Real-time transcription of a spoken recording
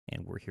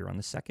we're here on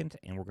the 2nd,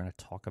 and we're going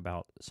to talk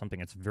about something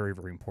that's very,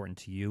 very important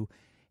to you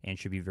and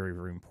should be very,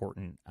 very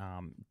important,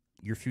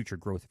 your future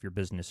growth of your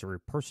business or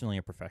personally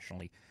and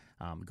professionally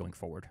going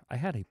forward. I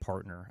had a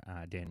partner,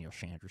 Danielle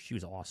Chandra. She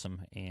was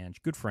awesome and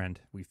good friend.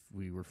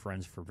 We were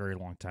friends for a very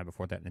long time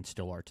before that and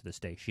still are to this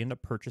day. She ended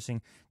up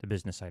purchasing the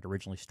business I had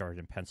originally started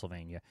in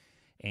Pennsylvania,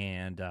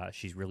 and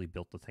she's really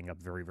built the thing up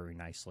very, very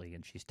nicely,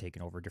 and she's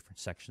taken over different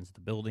sections of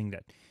the building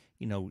that,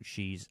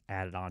 she's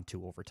added on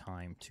to over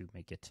time to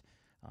make it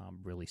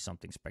really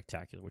something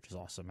spectacular, which is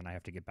awesome, and I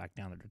have to get back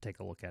down there to take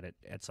a look at it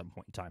at some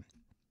point in time.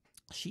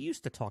 She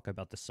used to talk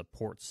about the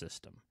support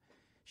system.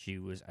 She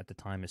was, at the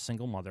time, a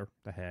single mother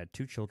that had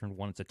 2 children.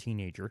 One is a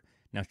teenager.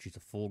 Now she's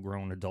a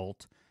full-grown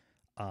adult.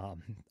 I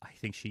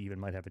think she even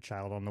might have a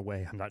child on the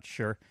way. I'm not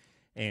sure.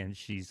 And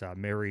she's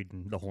married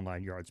and the whole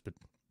 9 yards, but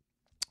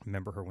I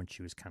remember her when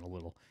she was kind of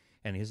little.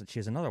 And she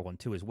has another one,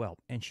 too, as well.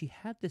 And she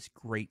had this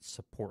great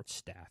support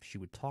staff. She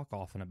would talk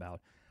often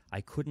about,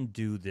 I couldn't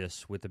do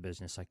this with the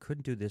business. I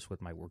couldn't do this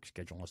with my work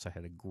schedule unless I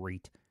had a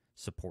great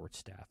support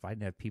staff. I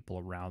didn't have people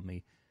around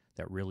me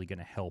that really going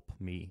to help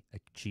me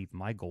achieve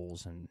my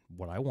goals and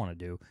what I want to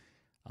do.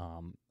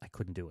 I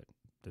couldn't do it.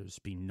 There's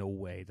been no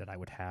way that I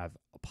would have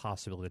a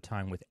possibility of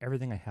time with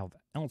everything I have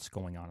else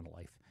going on in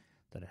life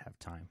that I have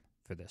time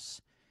for this.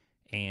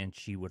 And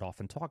she would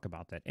often talk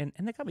about that. And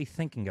that got me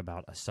thinking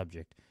about a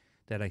subject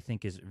that I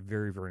think is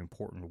very, very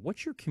important.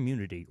 What's your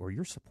community or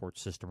your support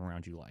system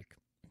around you like?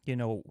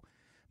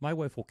 My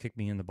wife will kick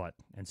me in the butt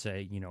and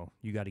say,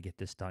 you got to get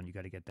this done. You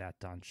got to get that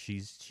done.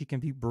 She can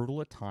be brutal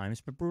at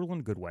times, but brutal in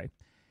a good way.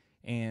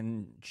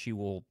 And she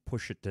will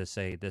push it to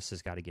say, this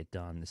has got to get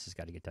done, this has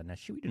got to get done. Now,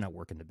 we do not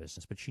work in the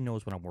business, but she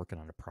knows when I'm working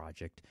on a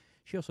project.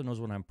 She also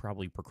knows when I'm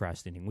probably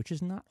procrastinating, which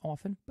is not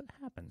often, but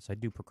happens. I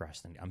do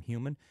procrastinate. I'm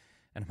human,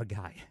 and I'm a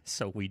guy,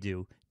 so we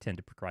do tend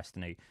to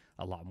procrastinate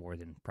a lot more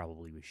than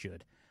probably we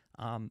should.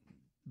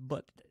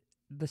 But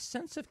the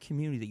sense of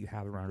community that you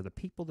have around are the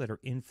people that are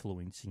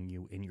influencing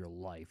you in your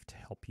life to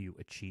help you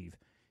achieve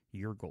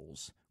your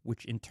goals,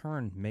 which in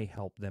turn may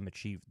help them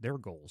achieve their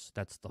goals.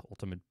 That's the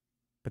ultimate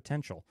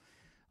potential.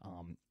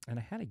 And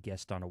I had a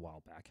guest on a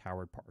while back,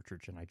 Howard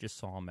Partridge, and I just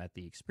saw him at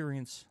the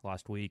Experience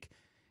last week,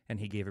 and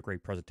he gave a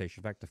great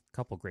presentation. In fact, a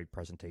couple great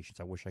presentations.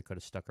 I wish I could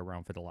have stuck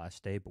around for the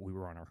last day, but we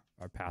were on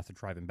our path of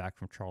driving back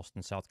from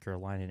Charleston, South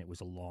Carolina, and it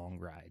was a long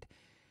ride.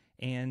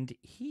 And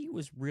he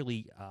was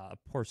really a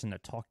person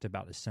that talked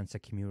about a sense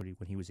of community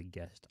when he was a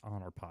guest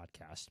on our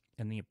podcast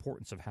and the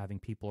importance of having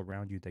people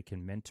around you that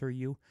can mentor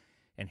you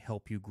and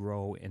help you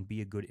grow and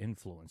be a good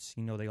influence.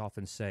 They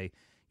often say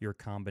you're a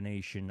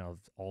combination of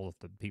all of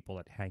the people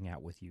that hang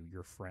out with you,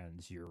 your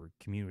friends, your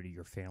community,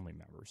 your family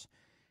members,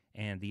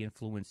 and the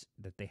influence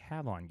that they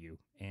have on you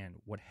and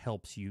what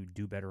helps you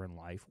do better in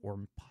life or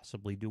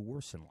possibly do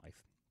worse in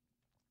life.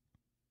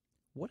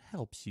 What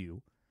helps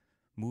you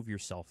move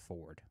yourself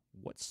forward?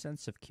 What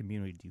sense of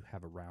community do you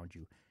have around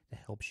you that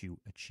helps you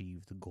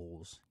achieve the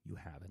goals you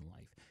have in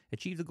life?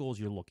 Achieve the goals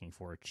you're looking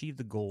for. Achieve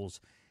the goals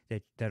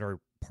that are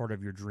part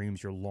of your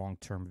dreams, your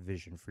long-term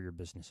vision for your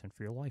business and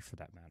for your life, for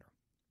that matter.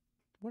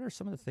 What are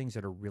some of the things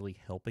that are really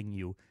helping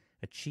you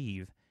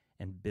achieve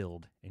and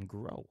build and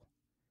grow?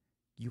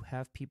 You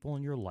have people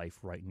in your life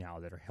right now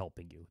that are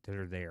helping you, that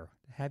are there,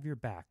 that have your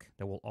back,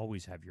 that will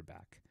always have your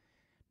back.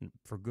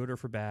 For good or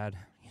for bad,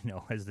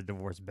 as the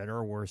divorce, better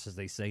or worse, as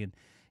they say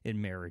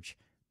in marriage.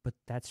 But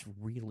that's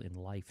real in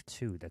life,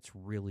 too. That's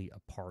really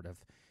a part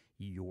of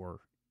your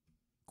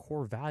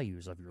core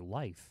values of your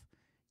life.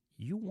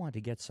 You want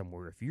to get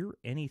somewhere. If you're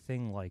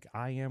anything like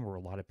I am or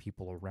a lot of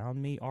people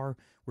around me are,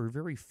 we're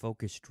very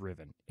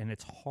focus-driven, and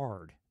it's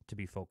hard to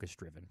be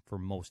focus-driven for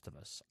most of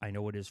us. I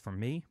know it is for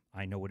me.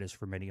 I know it is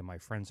for many of my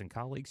friends and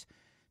colleagues.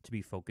 To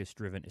be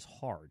focus-driven is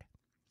hard.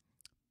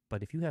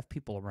 But if you have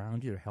people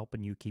around you that are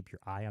helping you keep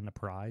your eye on the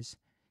prize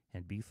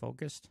and be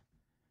focused,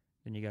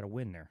 then you got to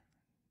win there.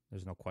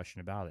 There's no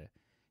question about it.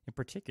 In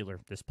particular,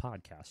 this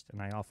podcast.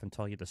 And I often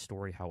tell you the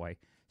story how I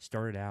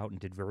started out and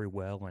did very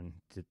well and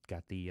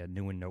got the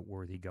new and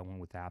noteworthy going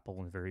with Apple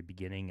in the very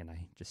beginning, and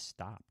I just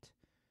stopped.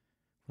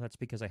 Well, that's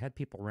because I had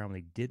people around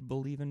me that did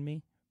believe in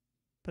me,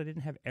 but I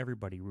didn't have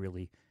everybody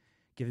really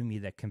giving me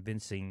that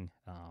convincing,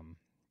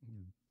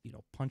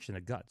 punch in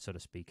the gut, so to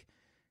speak,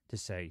 to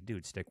say,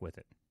 dude, stick with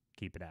it.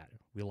 Keep it at it.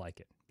 We like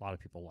it. A lot of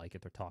people like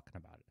it. They're talking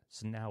about it.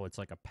 So now it's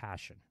like a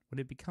passion. When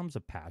it becomes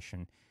a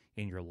passion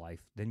in your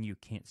life, then you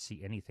can't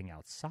see anything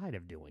outside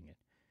of doing it.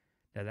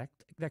 Now,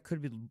 that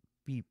could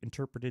be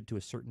interpreted to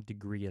a certain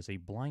degree as a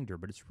blinder,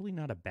 but it's really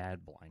not a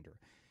bad blinder.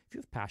 If you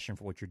have passion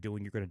for what you're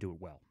doing, you're going to do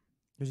it well.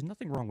 There's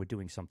nothing wrong with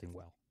doing something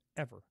well,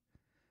 ever.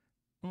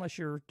 Unless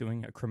you're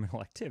doing a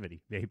criminal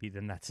activity. Maybe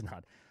then that's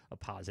not a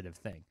positive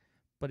thing.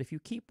 But if you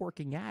keep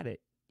working at it,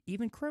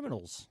 even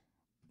criminals,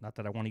 not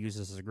that I want to use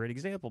this as a great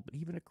example, but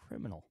even a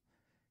criminal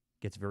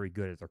gets very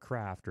good at their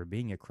craft or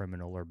being a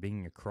criminal or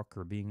being a crook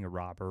or being a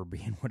robber or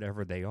being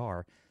whatever they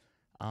are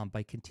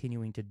by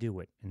continuing to do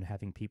it and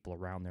having people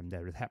around them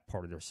that are that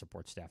part of their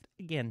support staff.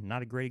 Again,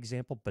 not a great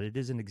example, but it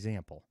is an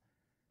example.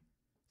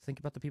 Think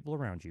about the people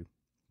around you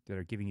that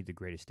are giving you the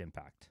greatest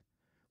impact.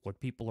 What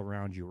people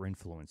around you are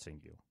influencing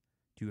you?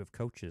 Do you have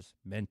coaches,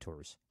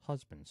 mentors,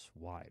 husbands,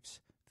 wives,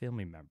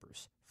 family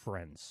members,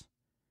 friends?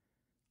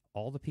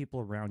 All the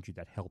people around you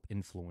that help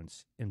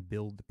influence and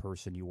build the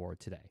person you are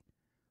today.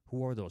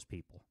 Who are those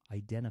people?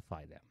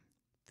 Identify them.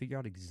 Figure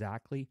out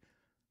exactly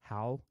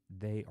how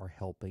they are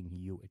helping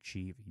you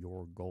achieve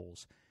your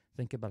goals.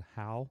 Think about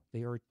how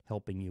they are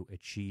helping you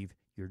achieve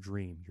your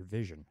dream, your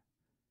vision.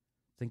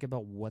 Think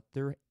about what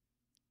their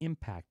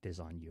impact is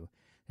on you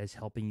that's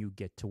helping you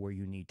get to where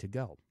you need to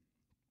go.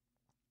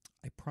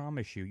 I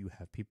promise you, you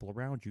have people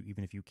around you,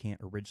 even if you can't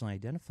originally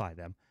identify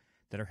them,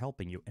 that are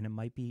helping you. And it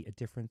might be a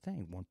different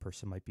thing. One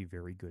person might be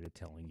very good at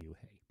telling you,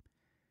 hey,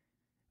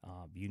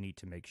 you need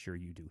to make sure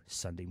you do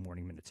Sunday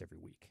morning minutes every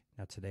week.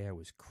 Now, today I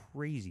was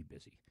crazy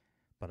busy,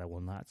 but I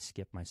will not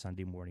skip my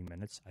Sunday morning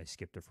minutes. I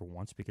skipped it for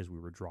once because we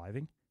were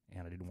driving,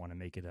 and I didn't want to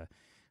make it a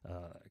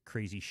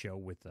crazy show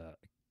with,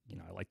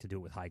 I like to do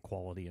it with high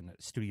quality and the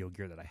studio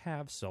gear that I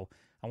have, so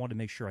I wanted to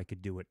make sure I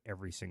could do it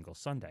every single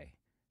Sunday.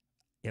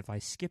 If I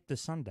skip the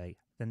Sunday,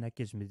 then that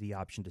gives me the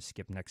option to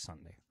skip next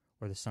Sunday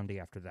or the Sunday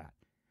after that.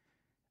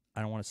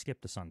 I don't want to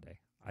skip the Sunday.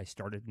 I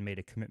started and made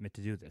a commitment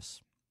to do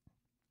this.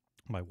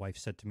 My wife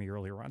said to me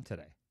earlier on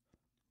today,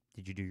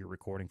 did you do your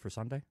recording for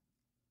Sunday?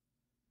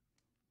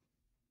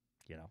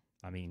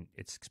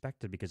 It's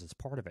expected because it's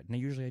part of it. Now,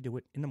 usually I do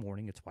it in the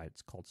morning. It's why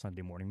it's called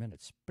Sunday Morning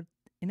Minutes. But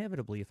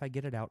inevitably, if I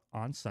get it out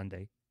on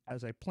Sunday,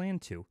 as I plan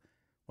to,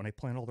 when I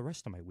plan all the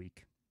rest of my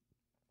week,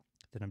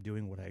 then I'm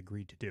doing what I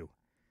agreed to do.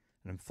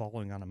 And I'm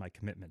following on to my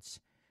commitments.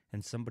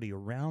 And somebody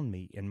around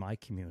me in my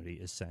community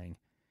is saying,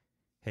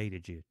 hey,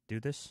 did you do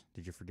this?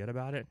 Did you forget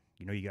about it?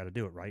 You know you got to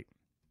do it, right?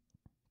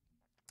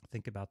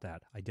 Think about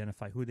that.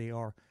 Identify who they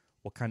are,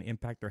 what kind of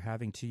impact they're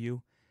having to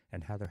you,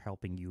 and how they're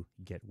helping you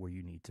get where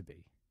you need to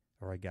be.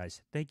 All right,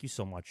 guys, thank you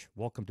so much.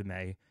 Welcome to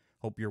May.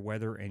 Hope your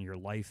weather and your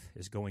life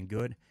is going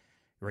good.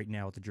 Right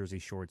now at the Jersey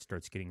Shore, it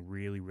starts getting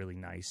really, really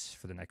nice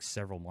for the next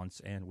several months,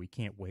 and we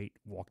can't wait.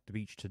 Walked the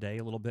beach today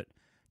a little bit,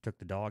 took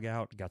the dog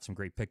out, got some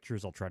great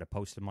pictures. I'll try to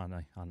post them on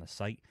the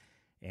site,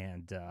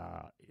 and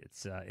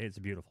it's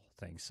a beautiful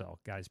thing. So,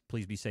 guys,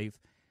 please be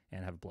safe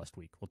and have a blessed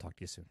week. We'll talk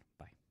to you soon.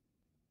 Bye.